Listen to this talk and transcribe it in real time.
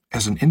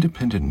As an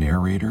independent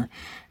narrator,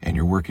 and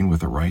you're working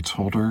with a rights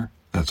holder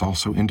that's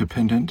also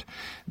independent,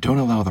 don't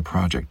allow the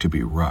project to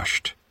be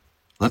rushed.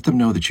 Let them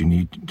know that you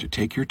need to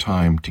take your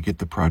time to get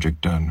the project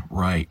done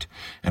right,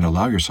 and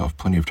allow yourself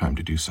plenty of time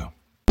to do so.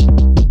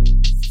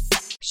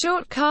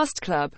 Short Cast Club